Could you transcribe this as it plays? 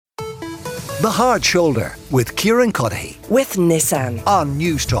The Hard Shoulder with Kieran with Nissan on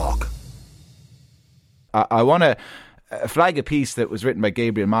News Talk. I want to flag a piece that was written by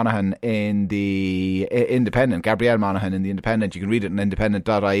Gabrielle Monaghan in the Independent, Gabrielle Monaghan in the Independent. You can read it on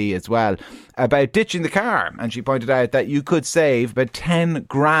independent.ie as well, about ditching the car. And she pointed out that you could save about 10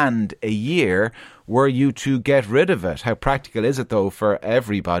 grand a year were you to get rid of it. How practical is it though for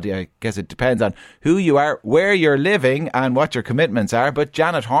everybody? I guess it depends on who you are, where you're living and what your commitments are. But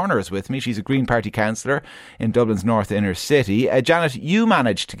Janey Horner is with me. She's a Green Party councillor in Dublin's north inner city. Janet, you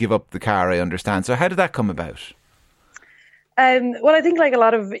managed to give up the car, I understand. So how did that come about? Well, I think like a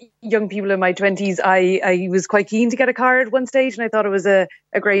lot of young people in my 20s, I was quite keen to get a car at one stage, and I thought it was a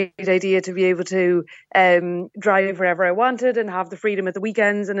great idea to be able to drive wherever I wanted and have the freedom at the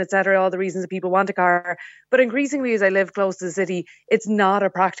weekends and etc. All the reasons that people want a car. But increasingly, as I live close to the city, it's not a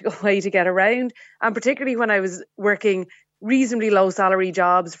practical way to get around. And particularly when I was working reasonably low salary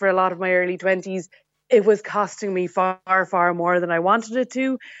jobs for a lot of my early 20s, it was costing me far, far more than I wanted it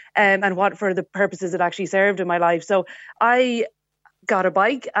to, and what for the purposes it actually served in my life. So I got a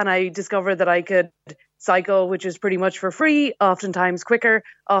bike and I discovered that I could cycle, which is pretty much for free, oftentimes quicker,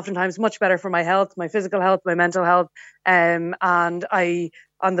 oftentimes much better for my health, my physical health, my mental health. And I,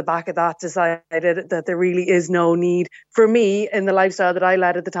 on the back of that, decided that there really is no need for me in the lifestyle that I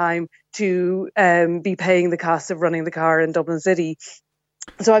led at the time to be paying the cost of running the car in Dublin City.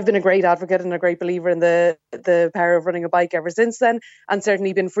 So I've been a great advocate and a great believer in the power of running a bike ever since then, and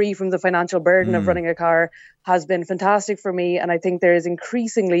certainly been free from the financial burden of running a car has been fantastic for me. And I think there is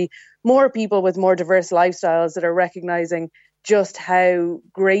increasingly more people with more diverse lifestyles that are recognising just how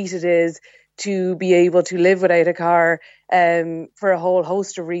great it is to be able to live without a car for a whole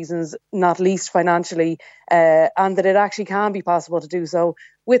host of reasons, not least financially, and that it actually can be possible to do so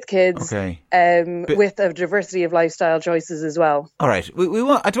with kids, with a diversity of lifestyle choices as well. All right. I don't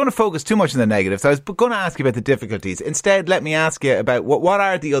want to focus too much on the negatives. So I was going to ask you about the difficulties. Instead, let me ask you about what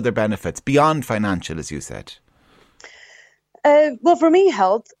are the other benefits beyond financial, as you said? Well, for me,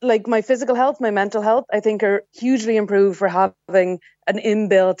 health, like my physical health, my mental health, I think are hugely improved for having an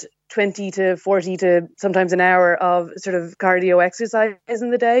inbuilt 20 to 40 to sometimes an hour of sort of cardio exercise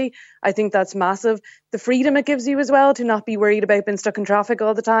in the day. I think that's massive. The freedom it gives you as well to not be worried about being stuck in traffic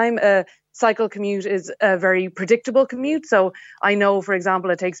all the time. A cycle commute is a very predictable commute. So I know, for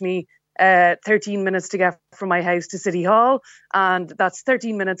example, it takes me 13 minutes to get from my house to City Hall, and that's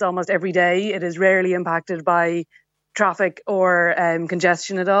 13 minutes almost every day. It is rarely impacted by traffic or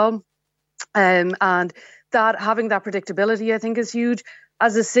congestion at all. And that having that predictability, I think, is huge.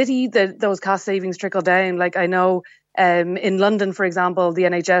 As a city, those cost savings trickle down. Like I know in London, for example, the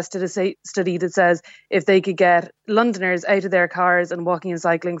NHS did a study that says if they could get Londoners out of their cars and walking and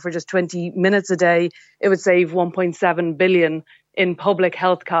cycling for just 20 minutes a day, it would save 1.7 billion in public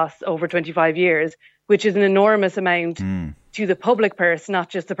health costs over 25 years, which is an enormous amount to the public purse, not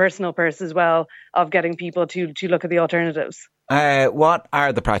just the personal purse as well, of getting people to look at the alternatives. What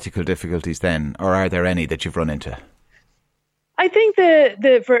are the practical difficulties then, or are there any that you've run into? I think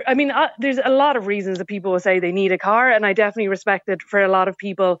there's a lot of reasons that people will say they need a car, and I definitely respect it for a lot of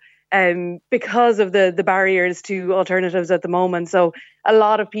people because of the barriers to alternatives at the moment. So a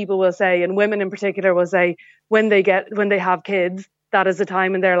lot of people will say, and women in particular will say, when they have kids, that is the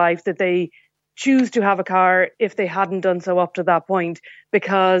time in their life that they choose to have a car if they hadn't done so up to that point,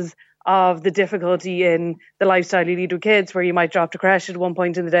 because of the difficulty in the lifestyle you lead with kids, where you might drop to creche at one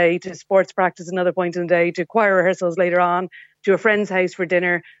point in the day, to sports practice another point in the day, to choir rehearsals later on, to a friend's house for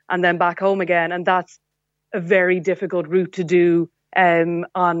dinner, and then back home again. And that's a very difficult route to do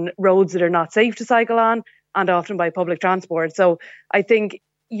on roads that are not safe to cycle on, and often by public transport. So I think,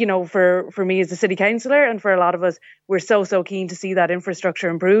 you know, for me as a city councillor, and for a lot of us, we're so keen to see that infrastructure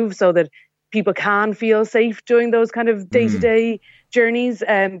improve so that people can feel safe doing those kind of day-to-day journeys.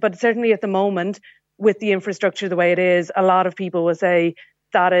 But certainly at the moment, with the infrastructure the way it is, a lot of people will say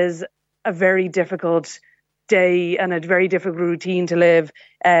that is a very difficult day and a very difficult routine to live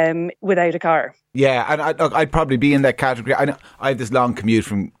without a car. Yeah, and I'd probably be in that category. I have this long commute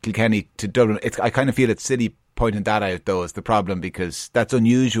from Kilkenny to Dublin. I kind of feel it's city pointing that out, though, as the problem, because that's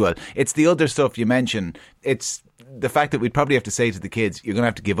unusual. It's the other stuff you mentioned. It's the fact that we'd probably have to say to the kids, you're going to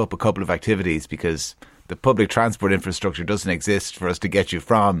have to give up a couple of activities because the public transport infrastructure doesn't exist for us to get you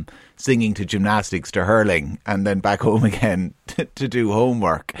from singing to gymnastics to hurling and then back home again to do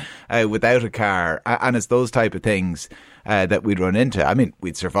homework without a car. And it's those type of things. that we'd run into. I mean,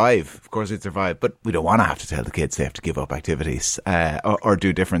 we'd survive. Of course we'd survive, but we don't want to have to tell the kids they have to give up activities or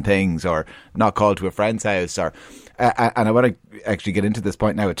do different things or not call to a friend's house. And I want to actually get into this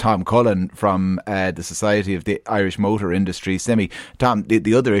point now with Tom Cullen from the Society of the Irish Motor Industry, SIMI. Tom,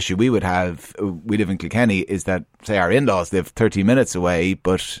 the other issue we would have, we live in Kilkenny, is that, say, our in-laws live 30 minutes away,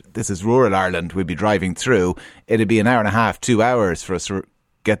 but this is rural Ireland. We'd be driving through. It'd be an hour and a half, 2 hours for us to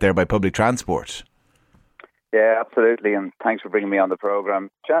get there by public transport. Yeah, absolutely. And thanks for bringing me on the programme.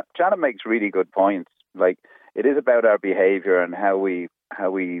 Janet makes really good points. Like, it is about our behaviour and how we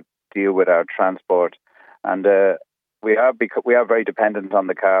deal with our transport. And we are very dependent on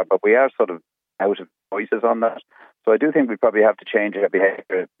the car, but we are sort of out of choices on that. So I do think we probably have to change our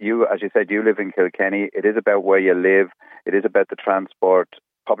behaviour. You, as you said, you live in Kilkenny. It is about where you live. It is about the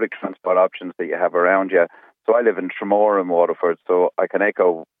public transport options that you have around you. So I live in Tramore in Waterford, so I can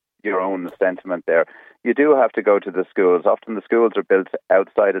echo your own sentiment there. You do have to go to the schools. Often the schools are built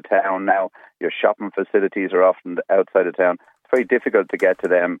outside of town now. Your shopping facilities are often outside of town. It's very difficult to get to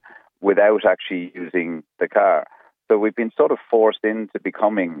them without actually using the car. So we've been sort of forced into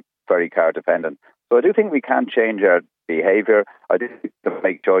becoming very car dependent. So I do think we can change our behaviour. I do think we can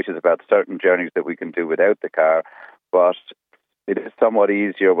make choices about certain journeys that we can do without the car, but it is somewhat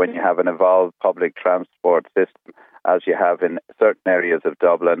easier when you have an evolved public transport system, as you have in certain areas of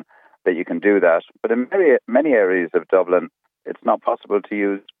Dublin, that you can do that. But in many areas of Dublin, it's not possible to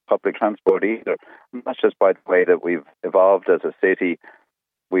use public transport either. And that's just by the way that we've evolved as a city.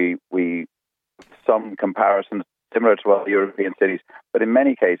 We some comparisons similar to other European cities, but in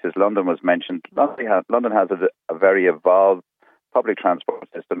many cases, London was mentioned. London has a very evolved public transport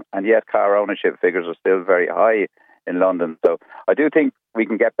system, and yet car ownership figures are still very high in London. So I do think we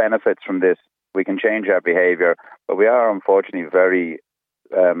can get benefits from this. We can change our behaviour, but we are unfortunately very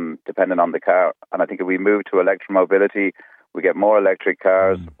dependent on the car. And I think if we move to electromobility, we get more electric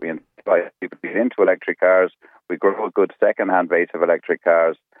cars, we invite people to get into electric cars, we grow a good second-hand base of electric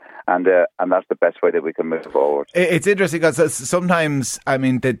cars, and that's the best way that we can move forward. It's interesting because sometimes, I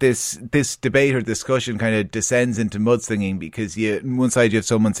mean, this debate or discussion kind of descends into mudslinging, because on one side you have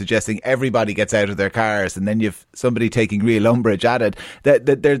someone suggesting everybody gets out of their cars, and then you've somebody taking real umbrage at it.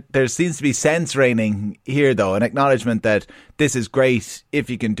 That there seems to be sense reigning here, though, an acknowledgement that this is great if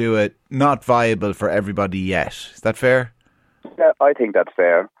you can do it, not viable for everybody yet. Is that fair? Yeah, I think that's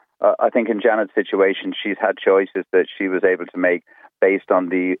fair. I think in Janet's situation, she's had choices that she was able to make based on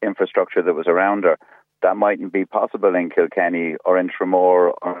the infrastructure that was around her. That mightn't be possible in Kilkenny or in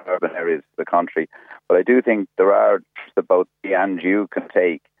Tramore or urban areas of the country. But I do think there are trips that both he and you can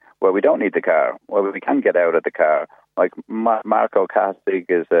take where we don't need the car, where we can get out of the car. Like Marco Castig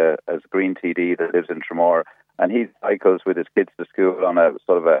is a Green TD that lives in Tramore, and he cycles with his kids to school on a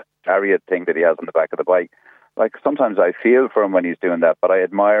sort of a chariot thing that he has on the back of the bike. Like, sometimes I feel for him when he's doing that, but I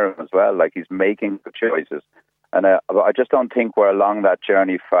admire him as well. Like, he's making good choices. And I just don't think we're along that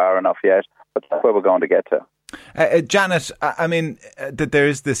journey far enough yet, but that's where we're going to get to. Janet, I mean, there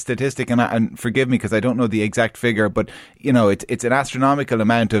is this statistic, and forgive me because I don't know the exact figure, but, you know, it's an astronomical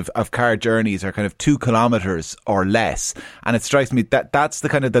amount of car journeys are kind of 2 kilometres or less. And it strikes me that that's the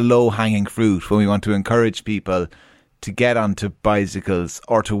kind of the low-hanging fruit when we want to encourage people to get onto bicycles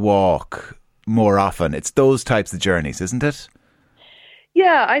or to walk more often. It's those types of journeys, isn't it?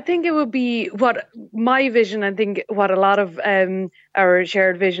 Yeah, I think it would be what my vision, I think what a lot of our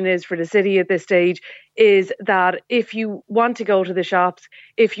shared vision is for the city at this stage, is that if you want to go to the shops,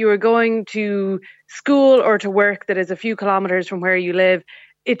 if you are going to school or to work that is a few kilometres from where you live,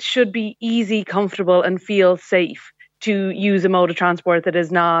 it should be easy, comfortable and feel safe to use a mode of transport that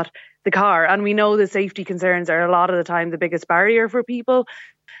is not the car. And we know the safety concerns are a lot of the time the biggest barrier for people.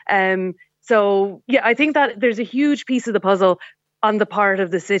 So, yeah, I think that there's a huge piece of the puzzle on the part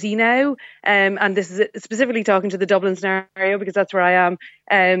of the city now, and this is specifically talking to the Dublin scenario because that's where I am,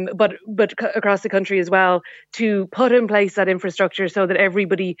 but across the country as well, to put in place that infrastructure so that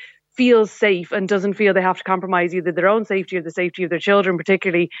everybody feels safe and doesn't feel they have to compromise either their own safety or the safety of their children,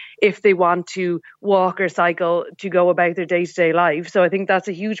 particularly if they want to walk or cycle to go about their day-to-day life. So I think that's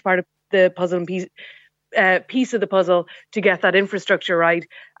a huge part of the puzzle and piece of the puzzle to get that infrastructure right.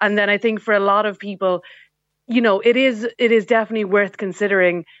 And then I think for a lot of people, you know, it is definitely worth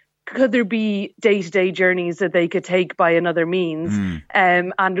considering, could there be day-to-day journeys that they could take by another means,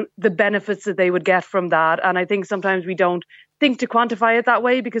 and the benefits that they would get from that. And I think sometimes we don't think to quantify it that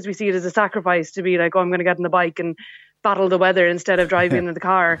way because we see it as a sacrifice to be like, oh, I'm going to get on the bike and battle the weather instead of driving in the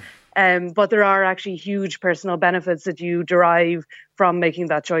car. But there are actually huge personal benefits that you derive from making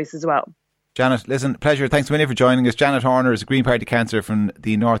that choice as well. Janet, listen, pleasure. Thanks a million for joining us. Janey Horner is a Green Party councillor from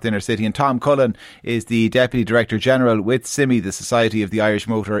the North Inner City, and Tom Cullen is the Deputy Director General with SIMI, the Society of the Irish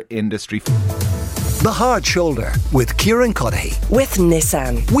Motor Industry. The Hard Shoulder with Kieran Cuddihy. With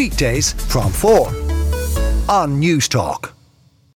Nissan. Weekdays from 4 on News Talk.